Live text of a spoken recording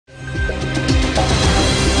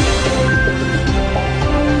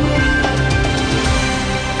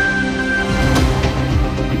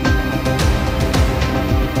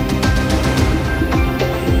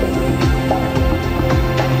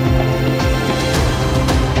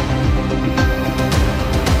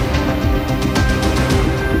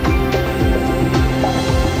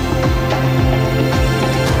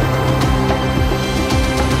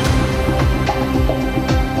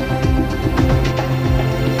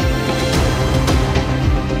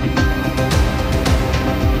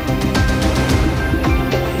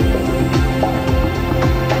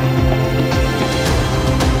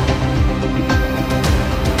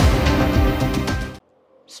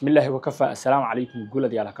بالله وكفى السلام عليكم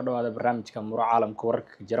قولة على كده هذا برنامج كمرة عالم كورك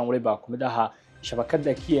جرام ولي بقى كمدها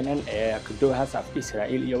شبكة KNN كدوها في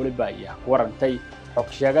إسرائيل يا ولي بقى ورنتي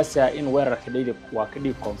حكشاجسا إن ورا كديد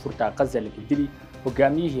وكدي كونفورتا غزة اللي كدري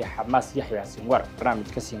وجاميه حماس يحيى سنوار برنامج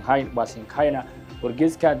كسين هاي باسين هاينا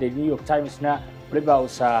ورجزكا The New York Times نا ولي بقى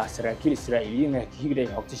سراكيل إسرائيليين كهيجري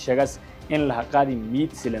حكشاجس إن لها قادم 100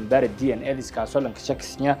 سلندر DNA ديس كاسول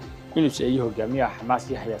كشكسنيا إنه سأيه جميع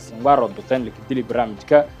حماس يحيى سنوار والدقين اللي كدري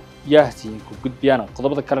برنامجك يهتين كجود بيانا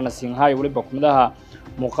قضبة كلنا سينهاي ولي بقمدها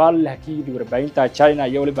مقال لهكي دي وربعين تا تشاينا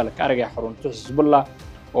يولي بالك أرجع حرونتو حزب الله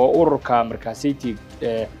وأوركا مركزيتي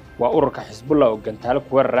وأوركا حزب الله وجنتالك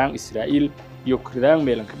وران إسرائيل يوكردان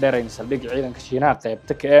ميلان كدارين سلدق عيدا كشينها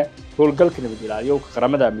قيبتك هولقلك نبدي اليو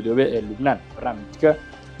كقرمدا مدوبة لبنان برنامجك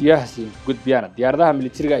يهتين كجود بيانا دياردها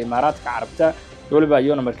ملتيرجا إمارات كعربتا يولي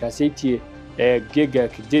بأيونا مركزيتي جيجا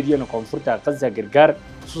كديديان كونفورتا غزة جرجار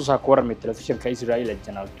خصوصا كورة من التلفزيون كإسرائيل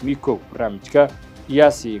الجنال تويكو برنامجك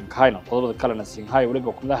ياسين كاينا قضبة كلنا سينهاي ولي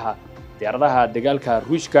بقوم لها دياردها دجالك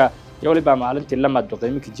روشكا يولي بقى معلنتي لما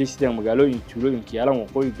الدقيمك الجيش ده مقالوين تولوين كيالهم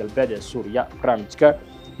وقوي قلبات سوريا برنامجك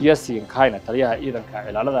ياسين كاينا تريها إذا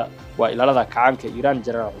كإلى هذا كعنك إيران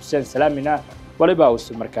جرى حسين سلامنا ولي بقى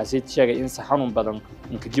مركزية شيء إن صحنهم بدن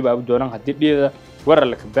إنك تجيب أبدونا هدي ليه ورا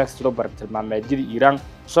لك باكس روبر مع مدير إيران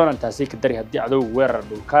صار تاسيك كدري هدي عدو ورا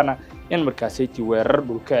دولكانا إن مركزيتي ورا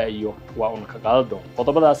دولكا أيوه وأنك قاعدون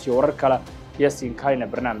قطب داس يورا كلا ياسين كاينا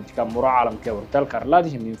برنامج كمرة عالمك ورتالك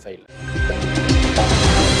أرلادي من فيل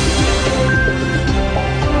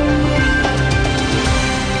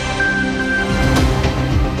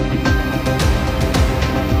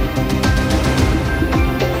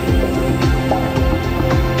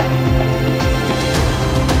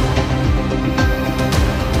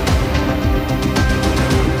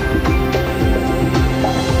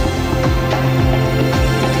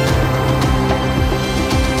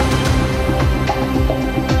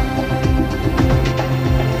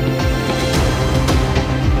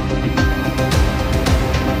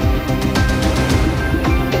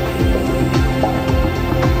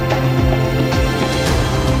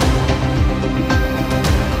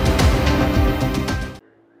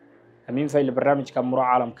في البرنامج كمرة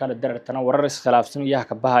عالم كان الدرر تناور خلاف سنية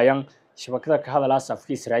كبهايان شبكة كهذا الأسف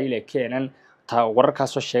في إسرائيل كينن تورك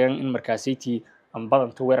هالشيء إن مركزيتي أم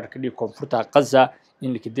بدن تورر كدي كونفورتا غزة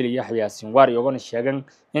إن كدلي يحيى سنوار يوغن الشيء إن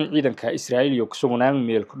عيدا كإسرائيل يكسبون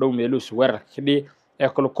ميل كلهم ميلوس ورر كدي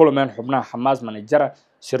كل من حبنا حماس من الجرا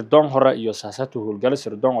سردون هراء يساسته الجلس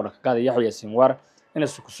سردون ورك قاد يحيى سنوار إن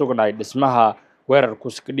السكسوغنا اسمها ورر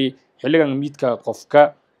كوسكدي حلقا ميتك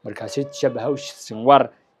قفكا مركزيتي شبهوش سنوار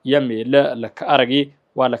يميل لك أرجي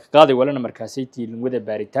ولك قاضي ولا مركزيتي لمدة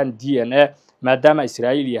باريتان DNA ما دام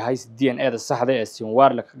إسرائيل يهيس DNA الصح ده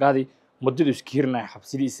السنوار لك قاضي مدة سكيرنا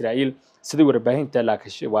حبسي إسرائيل سدوا ربعين تلاك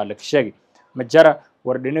ولك شيء مجرى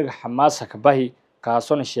وردينك حماس كباهي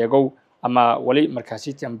كاسون الشيء أما ولي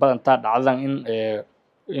مركزيتي أم بدن تاد عذن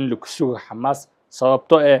إن لكسوه حماس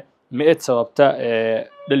صوابته 100 صوابته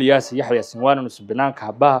للياس يحيى سنوار نسبنان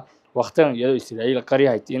كهبها وقتاً يدو إسرائيل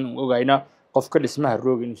قرية هيتين وقعنا قفك اسمها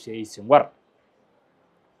الروج إنه سيسن ور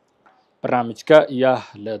برنامجك يا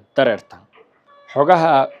للدررتان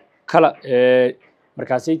حوجها كلا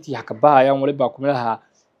مركزيتي حكبها يوم ولي باكم لها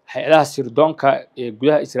حيلها سردونك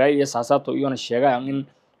جودها إسرائيل ساسات ويون الشجاع إن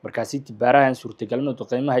مركزيتي براهن صورة قلنا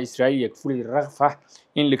تقيمها إسرائيل يكفل الرغفة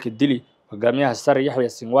إن لك الدلي وجميعها السر يحيى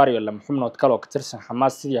السنواري ولا محمد وتكلوا كترسن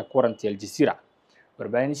حماس سيا كورنتي الجزيرة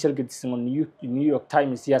وربعين شركة اسمه نيويورك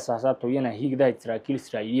تايمز سياسات ويون هيك ده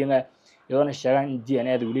إسرائيليين يدون الشيء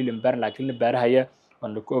DNA ده ولي لمبارن لكن البارها هي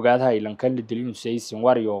وأنك أوجدها إلى كان الدليل سياسي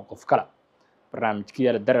واريو قفكلا برنامج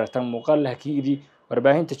كيا للدرجة تم مقال هكيدي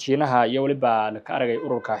وربعين تشينها يولي بالك أرجع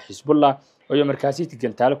أوروكا حزب الله ويوم مركزي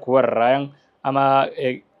تجنتالك ورراين أما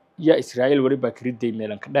يا إسرائيل وربا كريد دي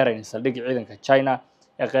ميلان كدارين صدق عيدا كتشاينا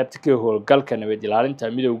غيبتك هو الجال كان بدي لالين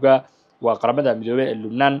تأميدوجا وقربنا مدوبة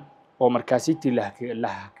لبنان ومركزي له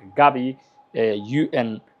جابي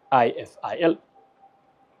UNIFIL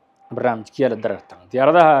برنامج كيا للدرجة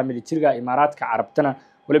دياردها ملتيرجا إمارات كعربتنا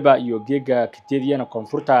ولبا يوجيجا كتيريان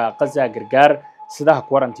كونفورتا غزة جرجار سده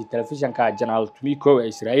كورنتي تلفزيون كجنال تويكو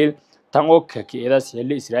إسرائيل تانوك كإذا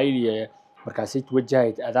سهل إسرائيل مركزية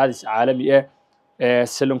وجهت أدادس عالمية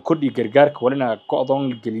سلم كل جرجار كولنا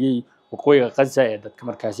قاضون الجليي وقوي غزة ده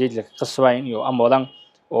كمركزية لقصوين يو أمودان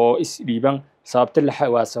أو إسرائيل سببت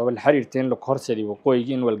وسبب الحريرتين لقرصدي وقوي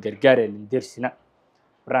جين والجرجار اللي ندرسنا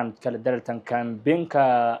برنامج كلا درجة كان بينك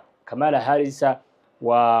كمال هاريسا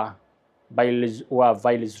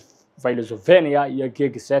وفايلزوفينيا يا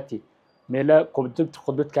جيج ساتي ميلا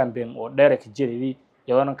قبضت كان بين وديرك جيري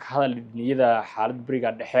يدون هذا الدنيا حالة بريغا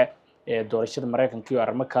دحى ee doorashada Mareykanka iyo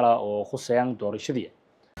arrimo kale oo khuseeyaan doorashadii.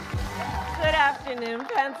 Good afternoon,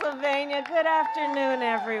 Pennsylvania. Good afternoon,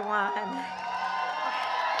 everyone.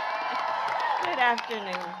 Good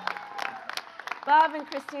afternoon. Bob and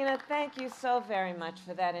Christina, thank you so very much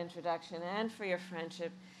for that introduction and for your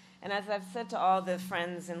friendship. And as I've said to all the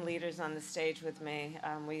friends and leaders on the stage with me,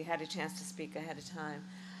 we had a chance to speak ahead of time.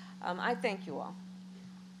 I thank you all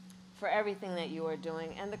for everything that you are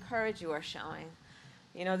doing and the courage you are showing.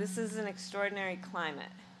 You know, this is an extraordinary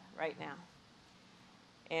climate right now.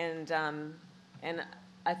 And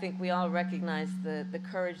I think we all recognize the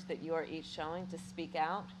courage that you are each showing to speak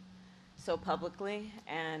out so publicly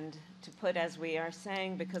and to put, as we are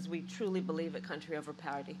saying, because we truly believe a country over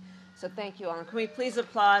party. So thank you all. And can we please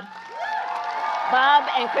applaud Bob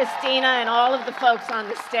and Christina and all of the folks on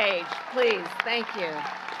the stage, please. Thank you.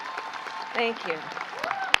 Thank you.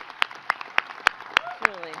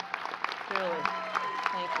 Truly, truly.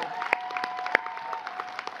 Thank you.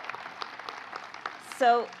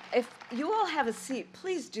 So if you all have a seat,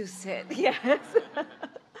 please do sit. Yes.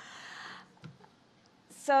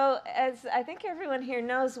 So as I think everyone here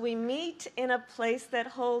knows, we meet in a place that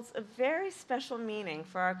holds a very special meaning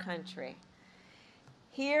for our country.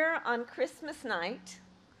 Here on Christmas night,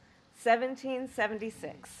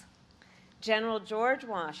 1776, General George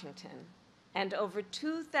Washington and over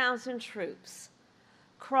 2,000 troops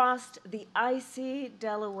crossed the icy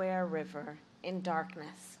Delaware River in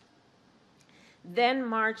darkness, then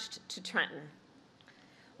marched to Trenton,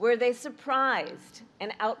 where they surprised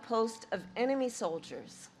an outpost of enemy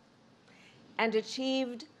soldiers and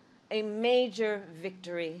achieved a major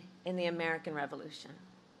victory in the American Revolution.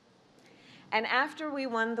 And after we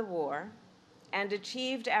won the war and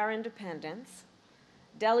achieved our independence,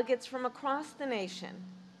 delegates from across the nation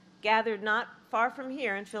gathered not far from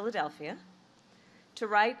here in Philadelphia to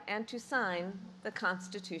write and to sign the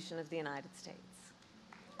Constitution of the United States.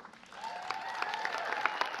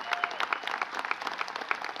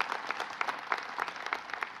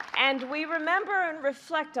 And we remember and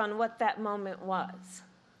reflect on what that moment was,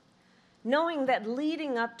 knowing that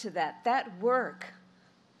leading up to that work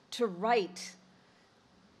to write,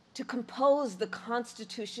 to compose the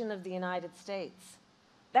Constitution of the United States,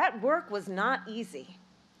 that work was not easy.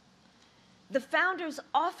 The founders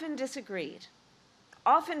often disagreed,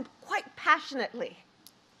 often quite passionately.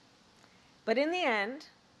 But in the end,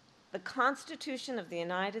 the Constitution of the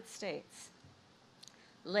United States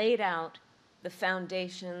laid out the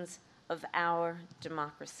foundations of our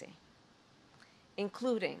democracy,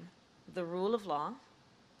 including the rule of law,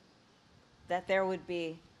 that there would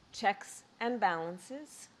be checks and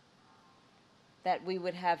balances, that we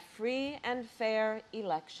would have free and fair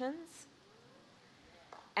elections,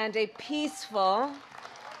 and a peaceful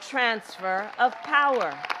transfer of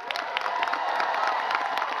power.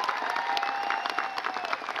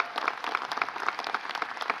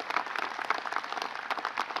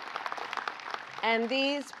 And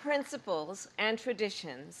these principles and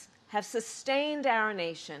traditions have sustained our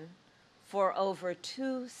nation for over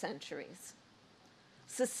 2 centuries.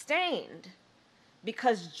 Sustained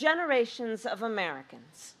because generations of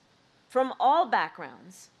Americans from all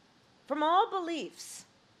backgrounds, from all beliefs,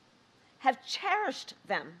 have cherished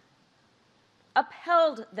them,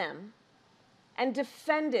 upheld them, and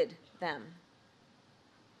defended them.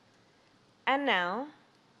 And now,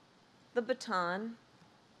 the baton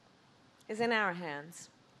is in our hands.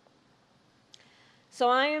 So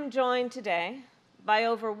I am joined today by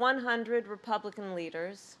over 100 Republican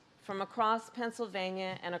leaders from across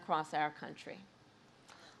Pennsylvania and across our country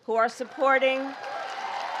who are supporting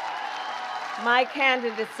my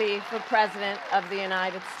candidacy for President of the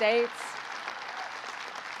United States.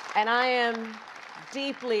 And I am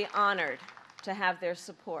deeply honored to have their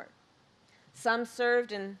support. Some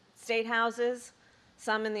served in state houses,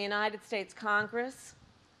 some in the United States Congress,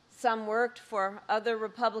 some worked for other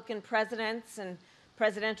Republican presidents and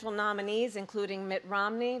presidential nominees, including Mitt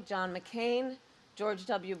Romney, John McCain, George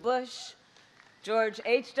W. Bush, George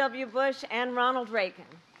H.W. Bush, and Ronald Reagan.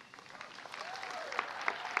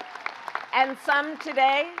 And some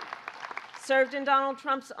today served in Donald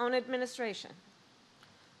Trump's own administration.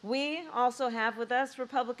 We also have with us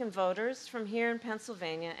Republican voters from here in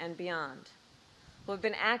Pennsylvania and beyond, who have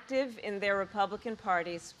been active in their Republican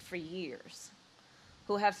parties for years,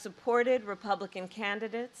 who have supported Republican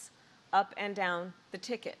candidates up and down the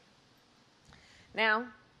ticket. Now,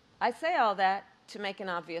 I say all that to make an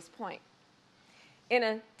obvious point. In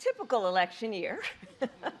a typical election year,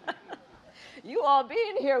 you all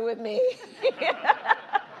being here with me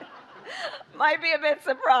might be a bit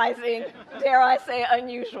surprising, dare I say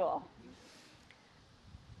unusual.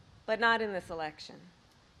 But not in this election.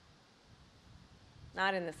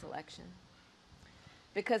 not in this election.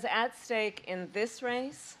 Because at stake in this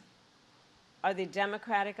race are the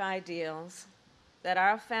democratic ideals that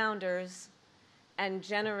our founders and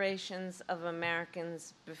generations of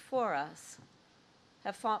Americans before us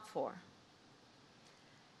have fought for.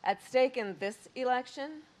 At stake in this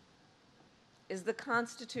election is the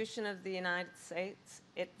Constitution of the United States,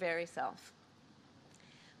 its very self.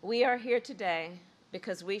 We are here today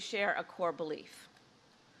because we share a core belief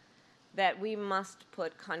that we must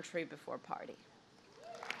put country before party.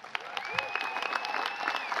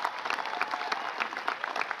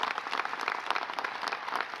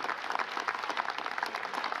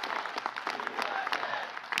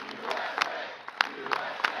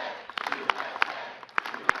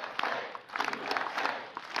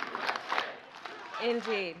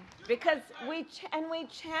 Indeed, because we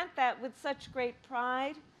chant that with such great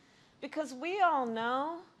pride, because we all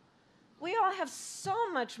know we all have so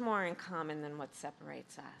much more in common than what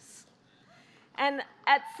separates us. And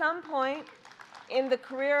at some point in the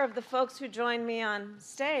career of the folks who joined me on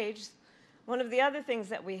stage, one of the other things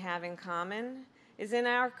that we have in common is in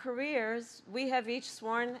our careers, we have each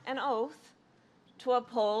sworn an oath to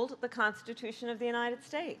uphold the Constitution of the United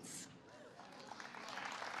States.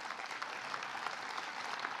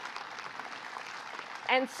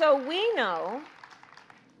 And so we know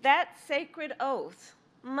that sacred oath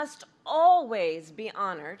must always be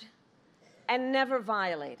honored and never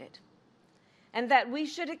violated, and that we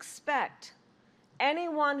should expect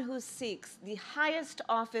anyone who seeks the highest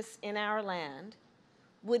office in our land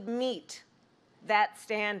would meet that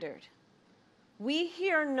standard. We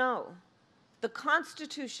here know the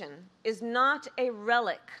Constitution is not a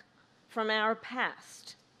relic from our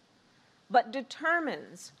past, but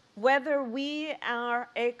determines whether we are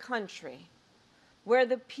a country where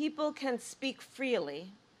the people can speak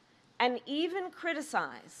freely and even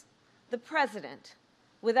criticize the president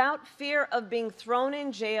without fear of being thrown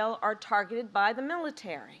in jail or targeted by the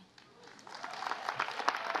military.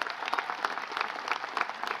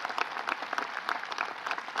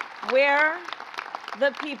 Where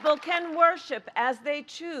the people can worship as they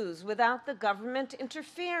choose without the government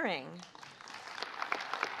interfering.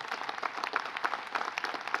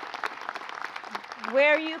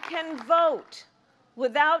 Where you can vote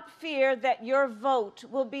without fear that your vote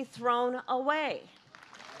will be thrown away.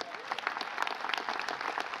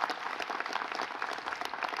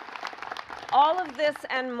 All of this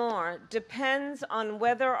and more depends on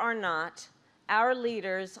whether or not our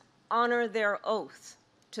leaders honor their oath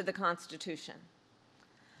to the Constitution.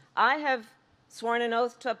 I have sworn an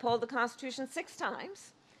oath to uphold the Constitution 6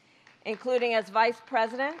 times, including as Vice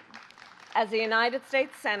President, as a United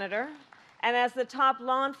States Senator, and as the top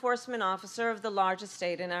law enforcement officer of the largest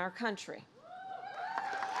state in our country.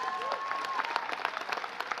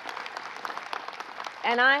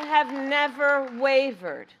 And I have never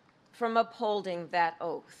wavered from upholding that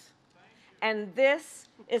oath. And this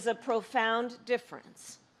is a profound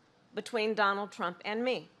difference between Donald Trump and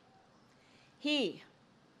me. He,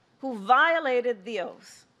 who violated the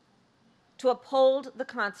oath to uphold the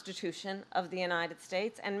Constitution of the United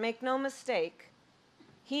States, and make no mistake,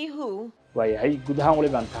 he who waayahay guud ahaan wali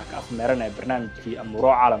baan tahay ka afmeeranay barnaamijkii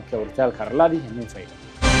amuuro caalamka warteelka Arlaadi min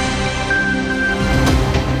fayda